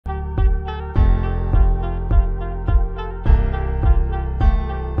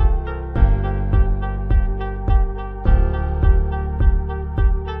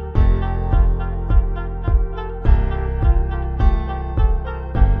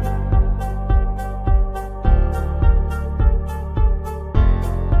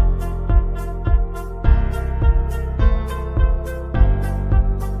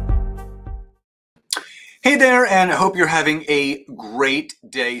and I hope you're having a great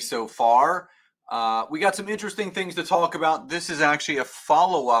day so far. We got some interesting things to talk about. This is actually a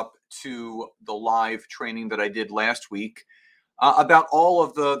follow-up to the live training that I did last week about all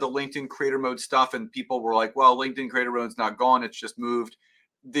of the LinkedIn Creator Mode stuff. And people were like, well, LinkedIn Creator Mode's not gone. It's just moved.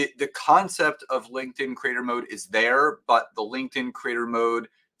 The concept of LinkedIn Creator Mode is there, but the LinkedIn Creator Mode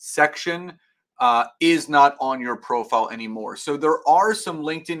section is not on your profile anymore. So there are some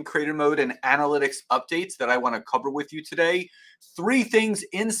LinkedIn Creator Mode and analytics updates that I want to cover with you today. 3 things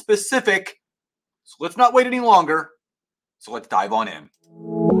in specific. So let's not wait any longer. So let's dive on in.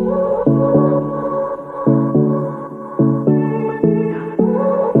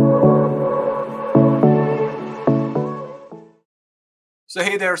 So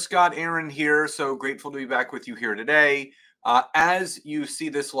hey there, Scott Aaron here. So grateful to be back with you here today. As you see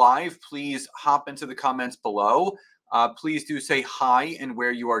this live, please hop into the comments below. Please do say hi and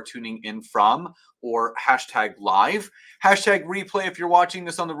where you are tuning in from, or hashtag live. Hashtag replay if you're watching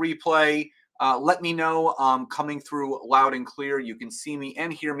this on the replay. Let me know coming through loud and clear. You can see me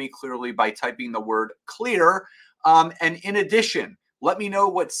and hear me clearly by typing the word clear. And in addition, let me know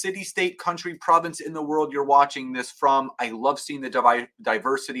what city, state, country, province in the world you're watching this from. I love seeing the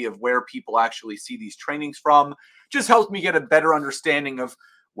diversity of where people actually see these trainings from. Just helps me get a better understanding of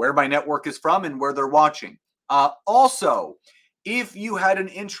where my network is from and where they're watching. Also, if you had an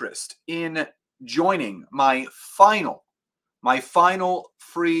interest in joining my final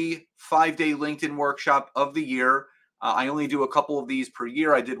free 5-day LinkedIn workshop of the year, I only do a couple of these per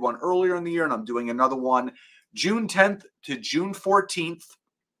year. I did one earlier in the year, and I'm doing another one June 10th to June 14th.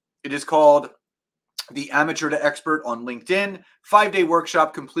 It is called the Amateur to Expert on LinkedIn 5-day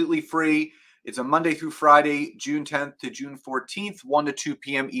workshop, completely free. It's a Monday through Friday, June 10th to June 14th, 1 to 2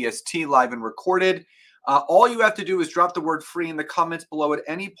 p.m. EST, live and recorded. All you have to do is drop the word free in the comments below at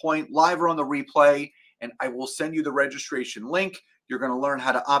any point, live or on the replay, and I will send you the registration link. You're going to learn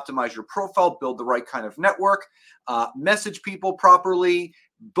how to optimize your profile, build the right kind of network, message people properly,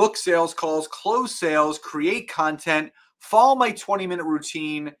 book sales calls, close sales, create content, follow my 20-minute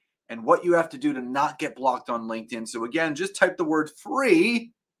routine, and what you have to do to not get blocked on LinkedIn. So again, just type the word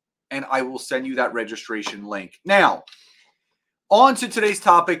free, and I will send you that registration link. Now, on to today's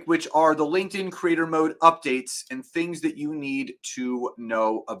topic, which are the LinkedIn Creator Mode updates and things that you need to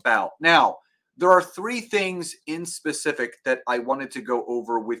know about. Now, there are 3 things in specific that I wanted to go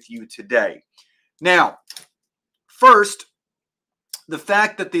over with you today. Now, first, the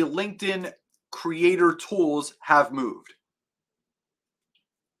fact that the LinkedIn creator tools have moved.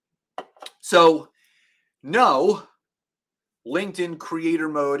 So, no, LinkedIn Creator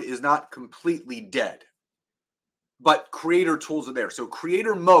Mode is not completely dead, but creator tools are there. So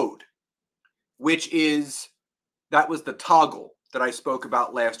Creator Mode, that was the toggle that I spoke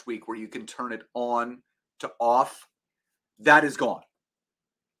about last week where you can turn it on to off, that is gone.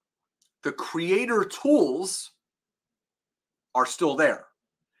 The creator tools are still there,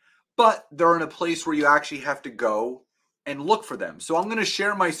 but they're in a place where you actually have to go and look for them. So I'm going to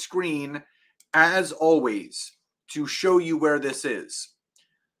share my screen as always to show you where this is.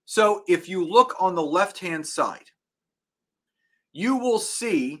 So if you look on the left-hand side, you will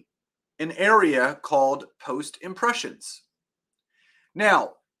see an area called Post Impressions.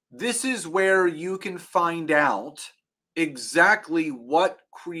 Now, this is where you can find out exactly what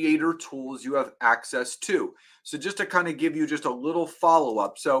creator tools you have access to. So just to kind of give you just a little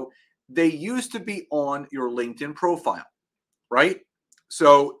follow-up. So they used to be on your LinkedIn profile, right?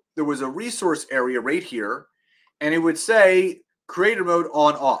 So there was a resource area right here, and it would say Creator Mode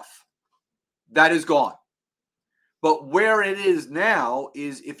on off. That is gone. But where it is now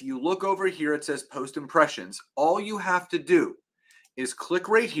is if you look over here, it says Post Impressions. All you have to do is click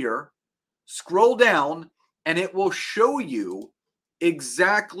right here, scroll down, and it will show you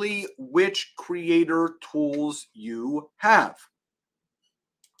exactly which creator tools you have.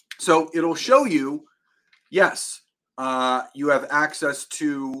 So it'll show you, yes, you have access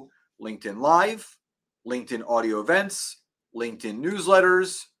to LinkedIn Live, LinkedIn Audio Events, LinkedIn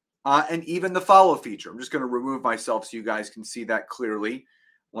Newsletters, and even the follow feature. I'm just going to remove myself so you guys can see that clearly.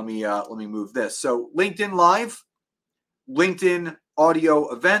 Let me move this. So LinkedIn Live, LinkedIn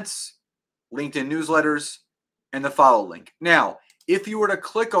Audio Events, LinkedIn Newsletters, and the follow link. Now, if you were to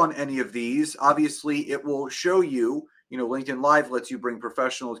click on any of these, obviously it will show you, LinkedIn Live lets you bring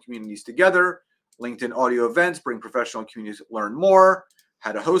professional communities together. LinkedIn Audio Events bring professional communities to learn more,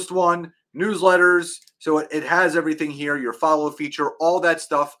 how to host one, newsletters. So it has everything here, your follow feature, all that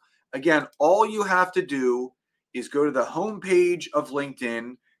stuff. Again, all you have to do is go to the home page of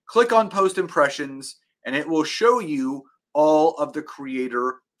LinkedIn, click on Post Impressions, and it will show you all of the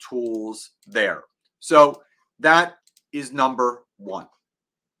creator tools there. So That is number one.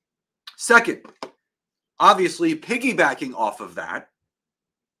 Second, obviously piggybacking off of that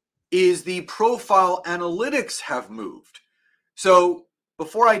is the profile analytics have moved. So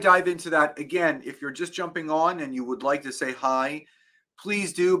before I dive into that, again, if you're just jumping on and you would like to say hi,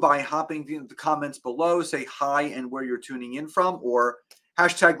 please do by hopping in the comments below, say hi and where you're tuning in from, or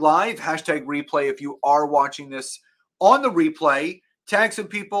hashtag live, hashtag replay if you are watching this on the replay. Tag some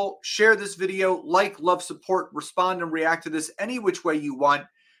people, share this video, like, love, support, respond, and react to this any which way you want.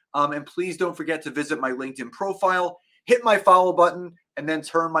 And please don't forget to visit my LinkedIn profile, hit my follow button, and then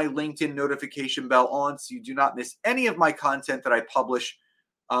turn my LinkedIn notification bell on so you do not miss any of my content that I publish.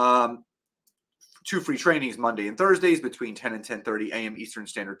 2 free trainings Monday and Thursdays between 10 and 10:30 a.m. Eastern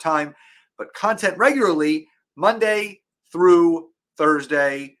Standard Time, but content regularly Monday through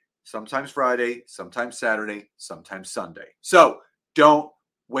Thursday, sometimes Friday, sometimes Saturday, sometimes Sunday. So don't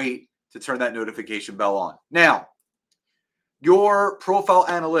wait to turn that notification bell on. Now, your profile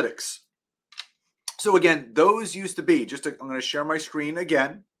analytics. So again, those used to be, I'm going to share my screen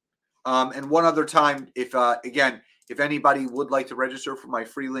again. And one other time, if anybody would like to register for my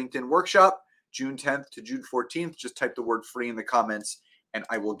free LinkedIn workshop, June 10th to June 14th, just type the word free in the comments and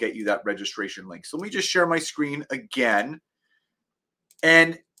I will get you that registration link. So let me just share my screen again.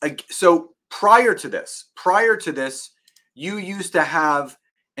 And so prior to this, you used to have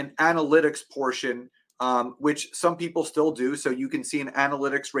an analytics portion, which some people still do. So you can see an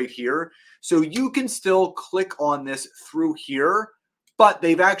analytics right here. So you can still click on this through here, but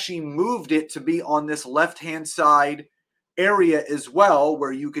they've actually moved it to be on this left-hand side area as well,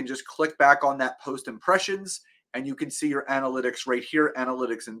 where you can just click back on that post impressions and you can see your analytics right here,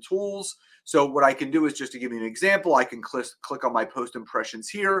 analytics and tools. So what I can do is, just to give you an example, I can click on my post impressions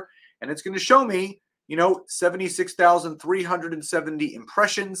here and it's going to show me, 76,370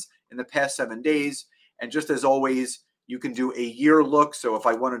 impressions in the past 7 days. And just as always, you can do a year look. So if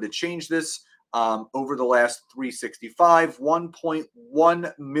I wanted to change this over the last 365,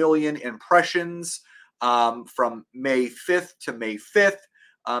 1.1 million impressions from May 5th to May 5th.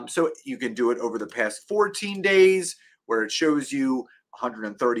 So you can do it over the past 14 days where it shows you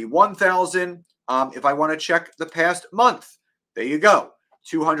 131,000. If I want to check the past month, there you go,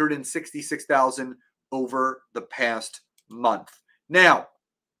 266,000 over the past month. Now,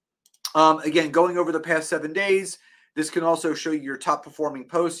 again, going over the past 7 days, this can also show you your top performing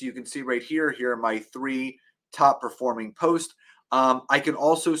posts. You can see right here are my 3 top performing posts. I can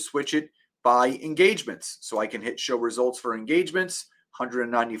also switch it by engagements. So I can hit show results for engagements,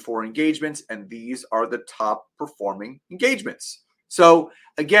 194 engagements, and these are the top performing engagements. So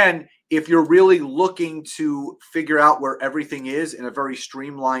again, if you're really looking to figure out where everything is in a very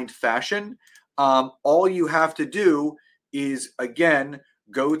streamlined fashion, all you have to do is, again,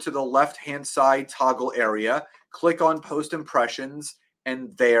 go to the left-hand side toggle area, click on post impressions,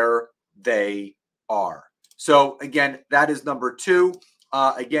 and there they are. So again, that is number 2.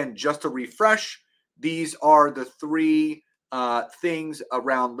 Again, just to refresh, these are the 3 things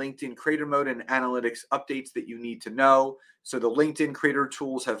around LinkedIn Creator Mode and analytics updates that you need to know. So the LinkedIn Creator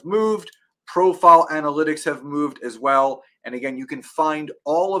tools have moved, profile analytics have moved as well. And again, you can find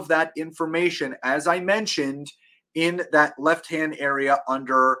all of that information, as I mentioned, in that left-hand area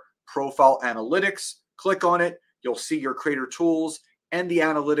under profile analytics. Click on it. You'll see your creator tools and the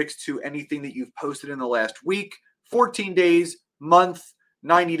analytics to anything that you've posted in the last week, 14 days, month,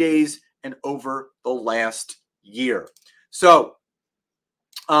 90 days, and over the last year. So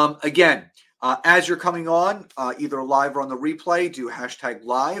again, as you're coming on, either live or on the replay, do hashtag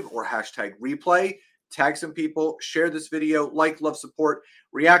live or hashtag replay. Tag some people, share this video, like, love, support,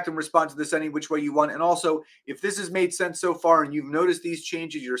 react and respond to this any which way you want. And also, if this has made sense so far and you've noticed these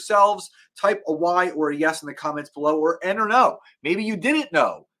changes yourselves, type a Y or a yes in the comments below, or N or no. Maybe you didn't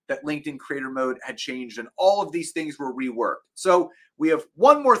know that LinkedIn Creator Mode had changed and all of these things were reworked. So we have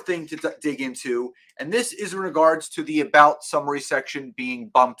one more thing to dig into, and this is in regards to the About summary section being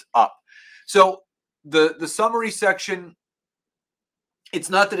bumped up. So the summary section, it's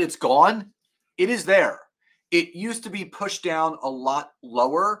not that it's gone. It is there. It used to be pushed down a lot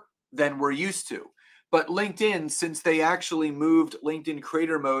lower than we're used to. But LinkedIn, since they actually moved LinkedIn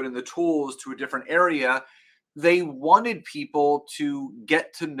Creator Mode and the tools to a different area, they wanted people to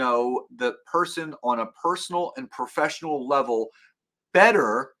get to know the person on a personal and professional level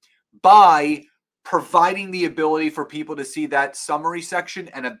better by providing the ability for people to see that summary section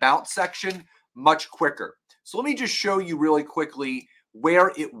and about section much quicker. So let me just show you really quickly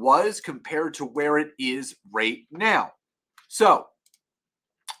where it was compared to where it is right now. So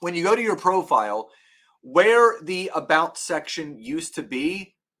when you go to your profile, where the About section used to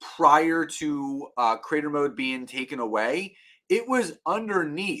be, prior to creator mode being taken away, it was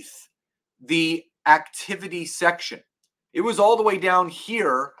underneath the activity section. It was all the way down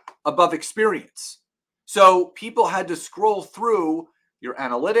here above experience. So people had to scroll through your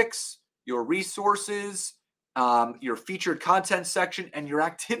analytics, your resources, your featured content section, and your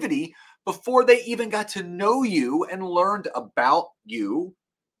activity before they even got to know you and learned about you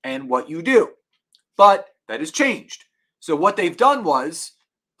and what you do. But that has changed. So what they've done was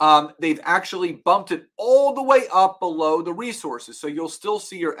they've actually bumped it all the way up below the resources. So you'll still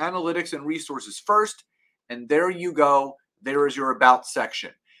see your analytics and resources first. And there you go. There is your about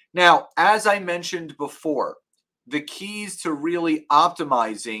section. Now, as I mentioned before, the keys to really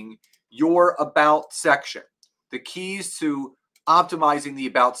optimizing your about section, the keys to optimizing the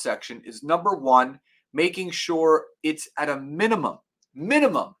about section is number one, making sure it's at a minimum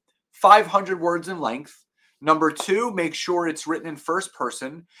 500 words in length. Number two, make sure it's written in first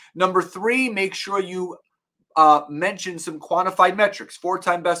person. Number three, make sure you mention some quantified metrics.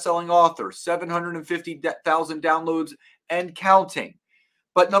 4-time best-selling author, 750,000 downloads and counting.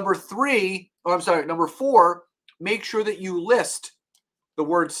 But number four, make sure that you list the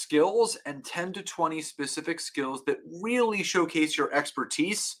word skills and 10 to 20 specific skills that really showcase your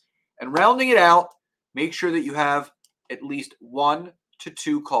expertise. And rounding it out, make sure that you have at least 1 to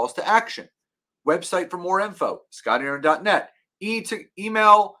 2 calls to action. Website for more info, scottaaron.net.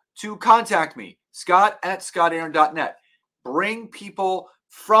 Email to contact me, scott@scottaaron.net. Bring people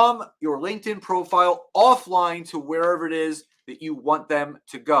from your LinkedIn profile offline to wherever it is that you want them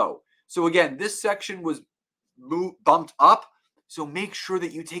to go. So again, this section was bumped up. So make sure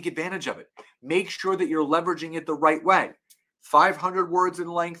that you take advantage of it. Make sure that you're leveraging it the right way. 500 words in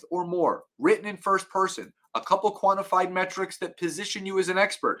length or more, written in first person, a couple quantified metrics that position you as an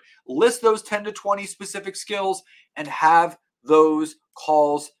expert. List those 10 to 20 specific skills and have those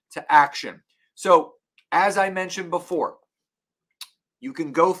calls to action. So as I mentioned before, you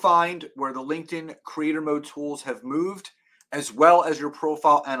can go find where the LinkedIn Creator Mode tools have moved, as well as your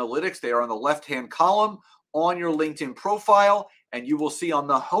profile analytics. They are on the left-hand column on your LinkedIn profile, and you will see on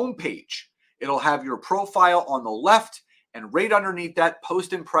the home page, it'll have your profile on the left, and right underneath that,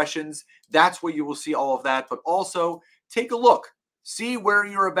 post impressions. That's where you will see all of that. But also take a look, see where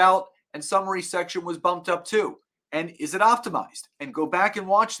your about and summary section was bumped up to, and is it optimized? And go back and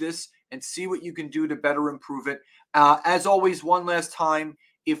watch this and see what you can do to better improve it. As always, one last time,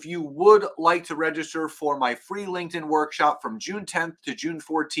 if you would like to register for my free LinkedIn workshop from June 10th to June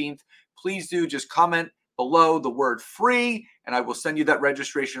 14th, please do just comment below the word free, and I will send you that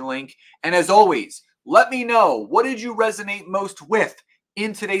registration link. And as always, let me know, what did you resonate most with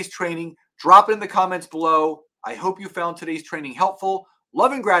in today's training? Drop it in the comments below. I hope you found today's training helpful.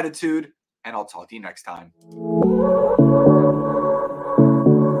 Love and gratitude, and I'll talk to you next time.